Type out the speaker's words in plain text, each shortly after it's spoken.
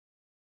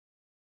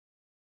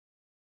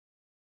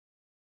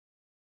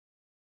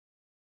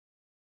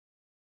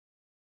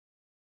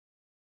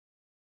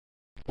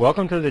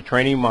Welcome to the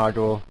training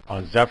module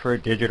on Zephyr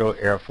digital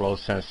airflow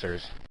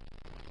sensors.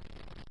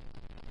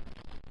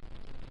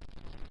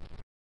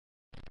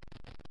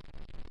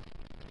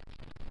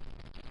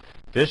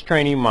 This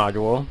training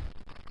module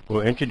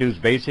will introduce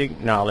basic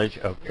knowledge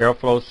of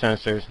airflow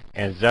sensors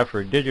and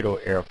Zephyr digital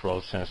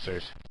airflow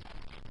sensors.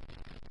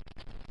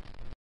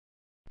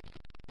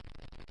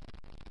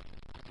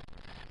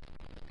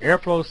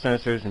 Airflow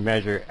sensors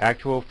measure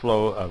actual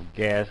flow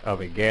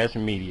of a gas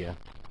media.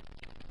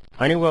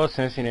 Honeywell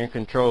Sensing and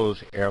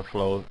Control's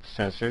airflow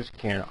sensors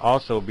can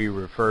also be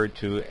referred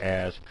to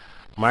as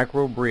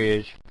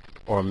micro-bridge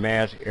or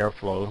mass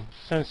airflow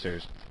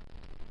sensors.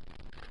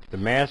 The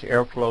mass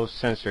airflow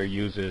sensor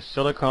uses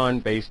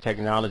silicon-based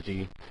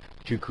technology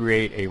to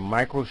create a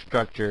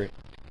microstructure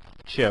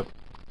chip.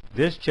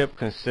 This chip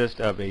consists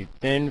of a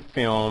thin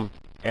film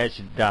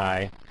etched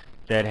die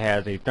that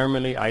has a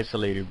thermally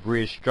isolated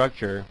bridge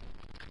structure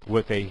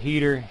with a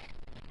heater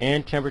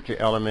and temperature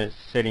element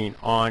sitting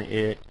on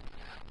it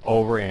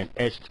over an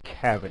etched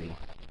cavity.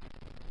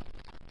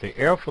 The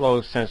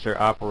airflow sensor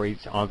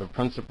operates on the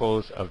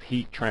principles of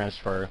heat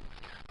transfer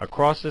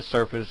across the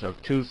surface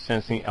of two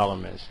sensing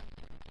elements.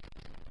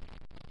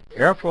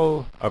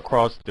 Airflow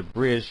across the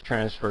bridge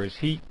transfers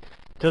heat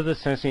to the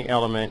sensing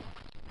element,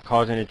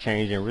 causing a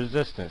change in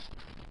resistance.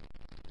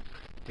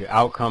 The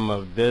outcome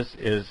of this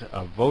is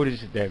a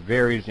voltage that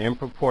varies in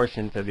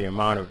proportion to the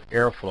amount of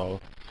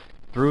airflow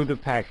through the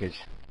package.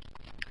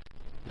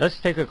 Let's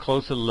take a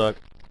closer look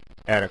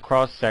at a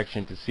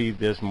cross-section to see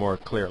this more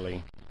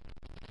clearly.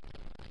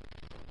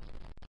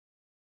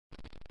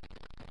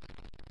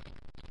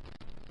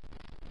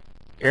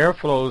 Air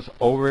flows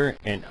over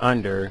and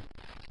under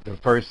the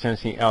first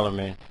sensing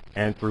element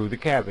and through the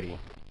cavity.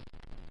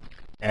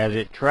 As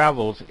it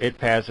travels, it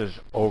passes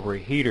over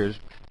heaters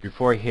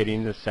before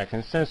hitting the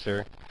second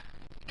sensor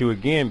to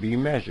again be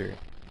measured.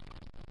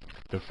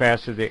 The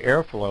faster the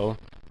airflow,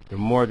 the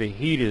more the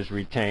heat is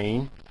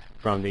retained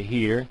from the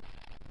heaters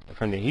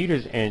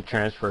and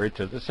transferred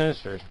to the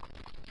sensors.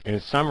 In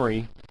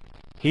summary,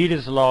 heat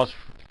is lost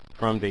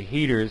from the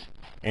heaters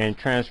and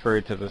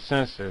transferred to the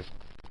sensors.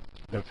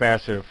 The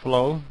faster the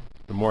flow,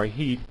 the more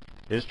heat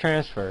is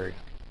transferred.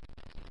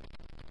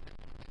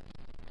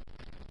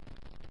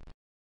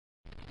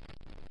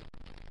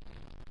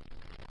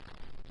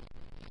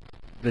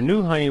 The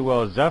new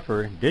Honeywell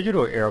Zephyr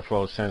digital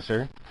airflow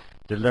sensor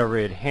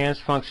delivers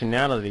enhanced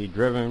functionality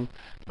driven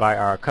by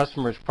our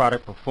customers'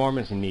 product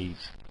performance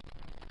needs.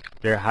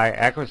 Their high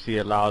accuracy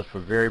allows for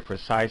very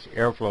precise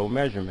airflow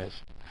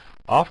measurements,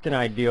 often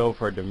ideal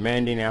for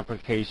demanding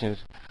applications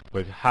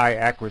with high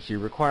accuracy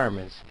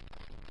requirements.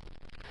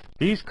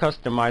 These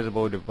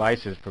customizable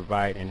devices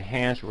provide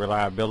enhanced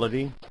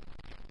reliability,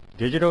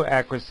 digital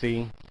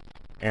accuracy,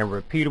 and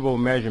repeatable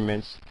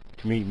measurements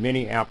to meet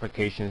many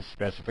application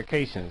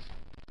specifications.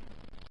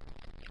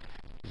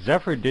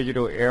 Zephyr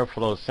digital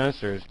airflow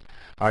sensors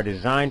are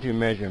designed to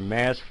measure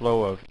mass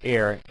flow of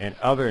air and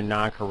other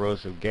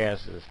non-corrosive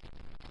gases.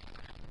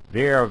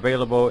 They are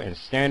available in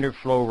standard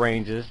flow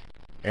ranges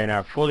and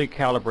are fully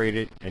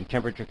calibrated and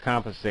temperature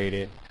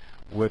compensated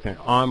with an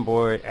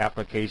onboard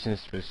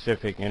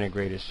application-specific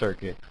integrated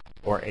circuit,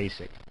 or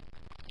ASIC.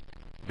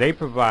 They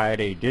provide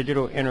a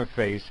digital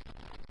interface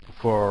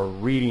for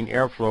reading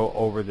airflow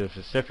over the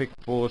specific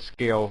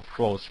full-scale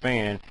flow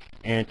span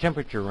and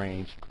temperature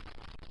range,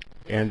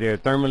 and their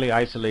thermally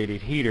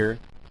isolated heater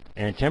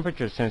and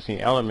temperature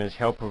sensing elements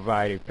help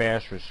provide a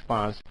fast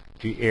response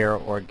to air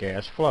or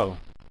gas flow.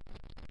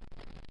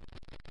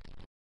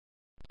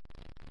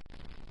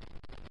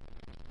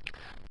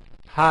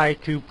 High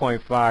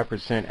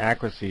 2.5%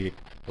 accuracy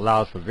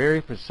allows for very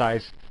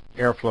precise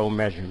airflow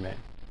measurement,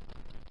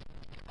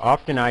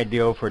 often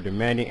ideal for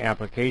demanding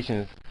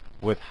applications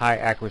with high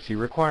accuracy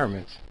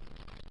requirements.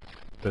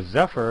 The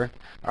Zephyr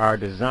are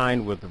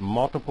designed with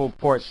multiple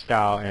port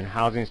style and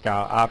housing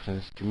style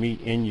options to meet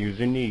end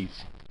user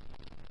needs.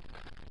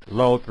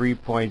 Low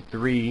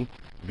 3.3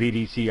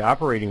 VDC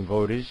operating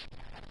voltage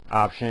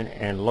option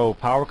and low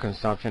power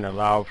consumption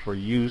allow for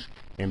use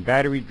in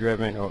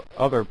battery-driven or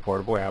other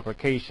portable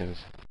applications.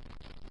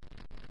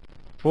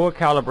 Full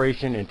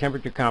calibration and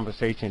temperature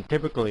compensation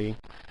typically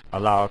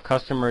allow a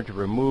customer to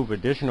remove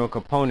additional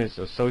components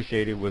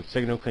associated with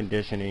signal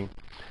conditioning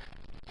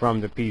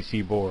from the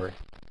PC board,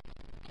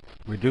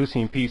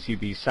 reducing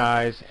PCB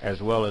size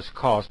as well as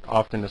cost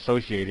often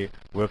associated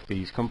with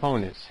these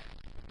components.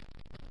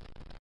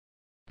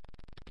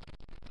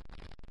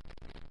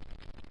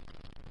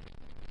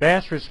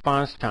 Fast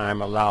response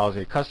time allows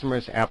a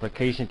customer's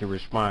application to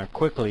respond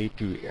quickly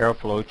to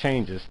airflow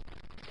changes.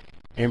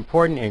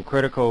 Important and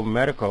critical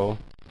medical,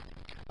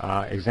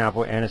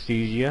 example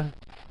anesthesia,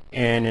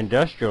 and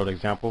industrial,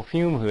 example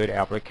fume hood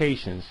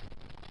applications.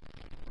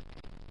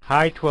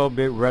 High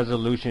 12-bit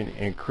resolution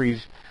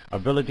increased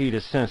ability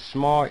to sense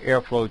small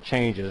airflow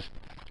changes,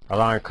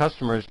 allowing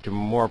customers to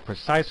more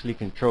precisely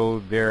control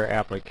their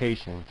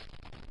applications.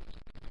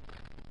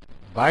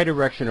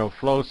 Bidirectional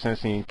flow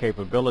sensing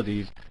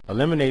capabilities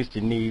eliminates the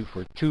need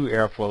for two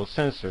airflow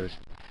sensors,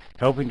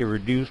 helping to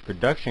reduce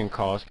production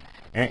costs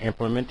and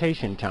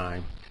implementation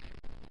time.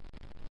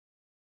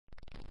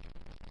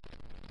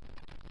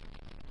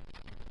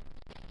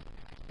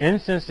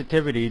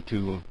 Insensitivity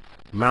to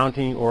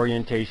mounting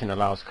orientation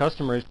allows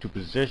customers to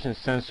position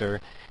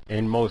sensor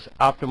in most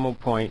optimal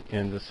point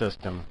in the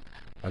system,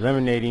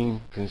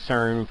 eliminating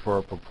concern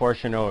for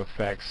proportional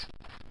effects.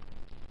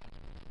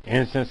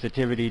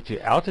 Insensitivity to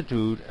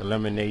altitude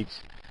eliminates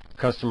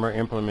customer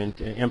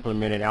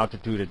implemented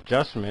altitude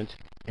adjustments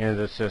in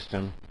the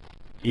system,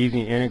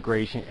 easing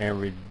integration and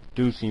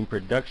reducing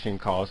production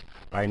costs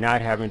by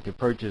not having to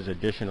purchase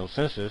additional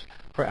sensors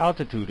for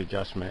altitude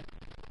adjustment.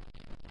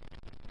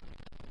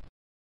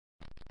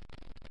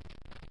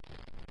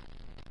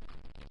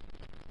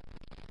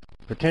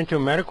 Potential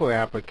medical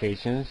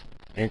applications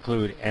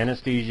include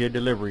anesthesia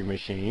delivery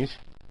machines,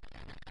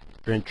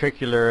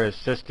 ventricular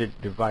assisted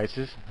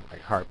devices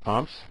like heart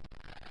pumps,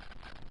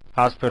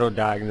 hospital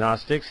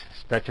diagnostics,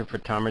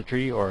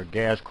 spectrophotometry or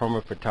gas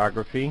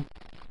chromatography,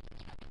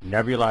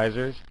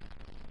 nebulizers,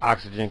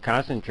 oxygen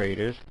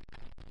concentrators,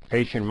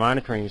 patient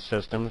monitoring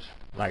systems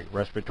like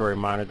respiratory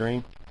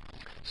monitoring,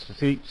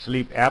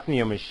 sleep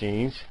apnea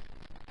machines,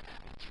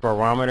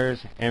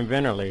 spirometers, and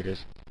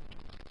ventilators.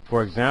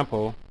 For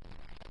example,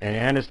 an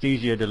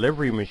anesthesia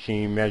delivery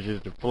machine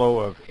measures the flow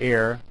of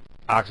air,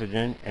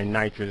 oxygen, and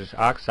nitrous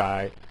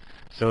oxide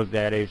so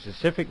that a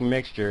specific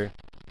mixture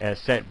as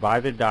set by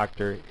the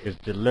doctor is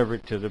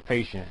delivered to the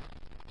patient.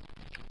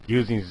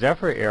 Using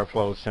Zephyr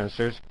airflow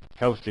sensors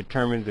helps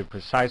determine the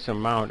precise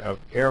amount of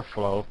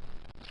airflow.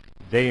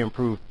 They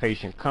improve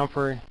patient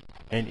comfort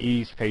and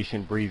ease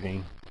patient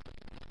breathing.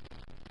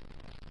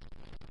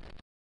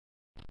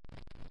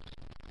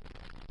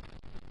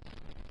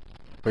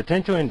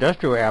 Potential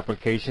industrial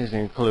applications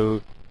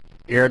include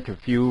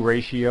air-to-fuel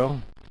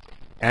ratio,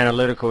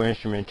 analytical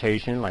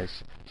instrumentation like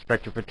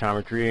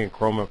spectrophotometry and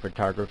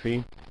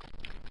chromatography,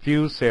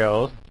 fuel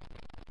cells,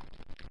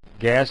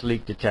 gas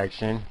leak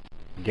detection,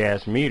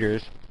 gas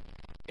meters,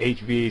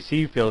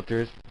 HVAC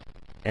filters,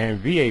 and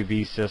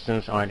VAV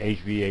systems on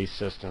HVAC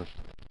systems.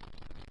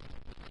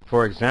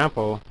 For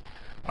example,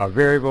 a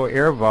variable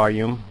air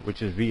volume,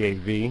 which is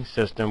VAV,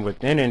 system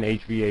within an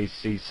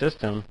HVAC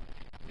system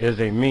is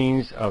a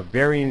means of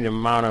varying the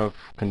amount of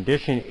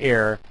conditioned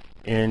air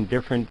in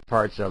different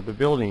parts of the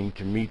building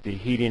to meet the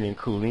heating and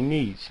cooling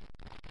needs.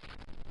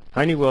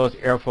 Honeywell's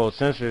airflow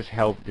sensors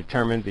help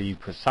determine the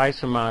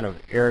precise amount of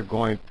air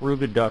going through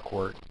the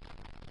ductwork.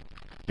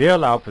 They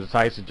allow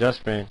precise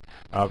adjustment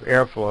of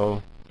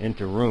airflow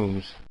into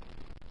rooms.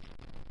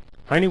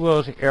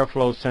 Honeywell's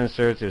airflow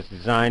sensors is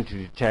designed to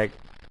detect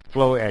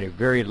flow at a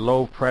very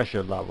low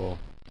pressure level,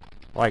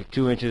 like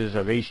 2 inches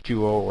of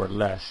H2O or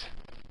less.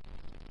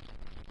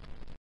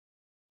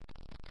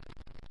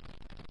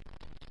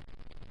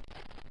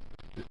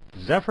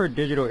 Zephyr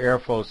digital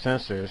airflow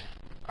sensors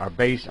are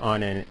based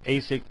on an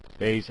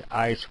ASIC-based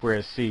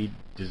I2C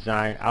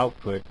design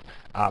output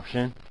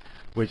option,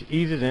 which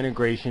eases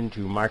integration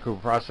to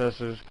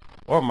microprocessors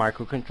or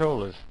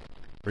microcontrollers,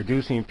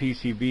 reducing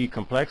PCB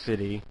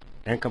complexity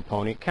and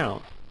component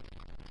count.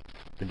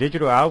 The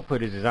digital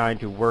output is designed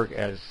to work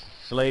as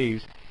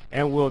slaves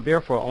and will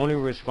therefore only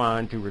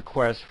respond to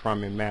requests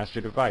from a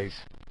master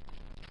device.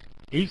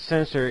 Each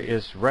sensor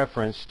is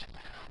referenced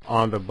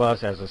on the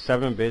bus as a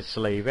 7-bit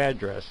slave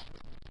address.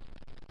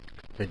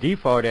 The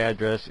default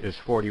address is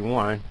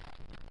 41,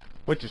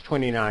 which is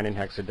 29 in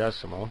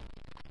hexadecimal.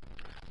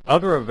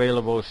 Other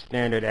available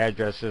standard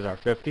addresses are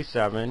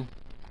 57,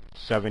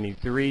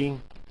 73,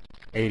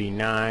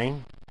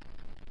 89,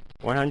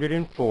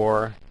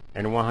 104,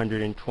 and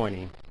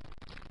 120.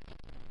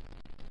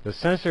 The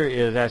sensor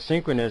is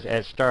asynchronous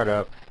at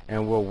startup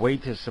and will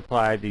wait to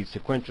supply the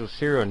sequential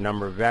serial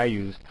number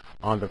values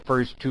on the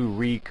first 2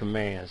 read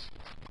commands.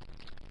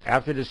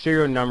 After the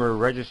serial number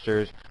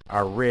registers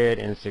are read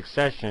in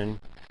succession,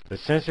 the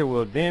sensor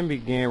will then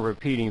begin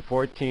repeating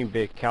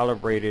 14-bit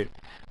calibrated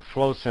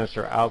flow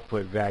sensor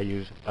output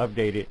values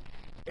updated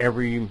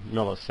every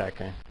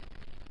millisecond.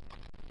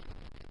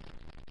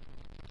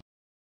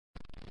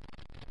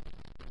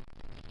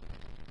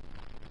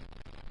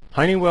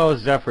 Honeywell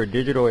Zephyr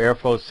digital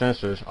airflow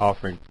sensors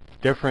offer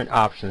different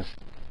options.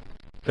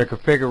 The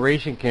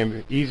configuration can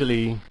be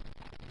easily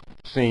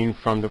seen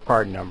from the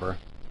part number.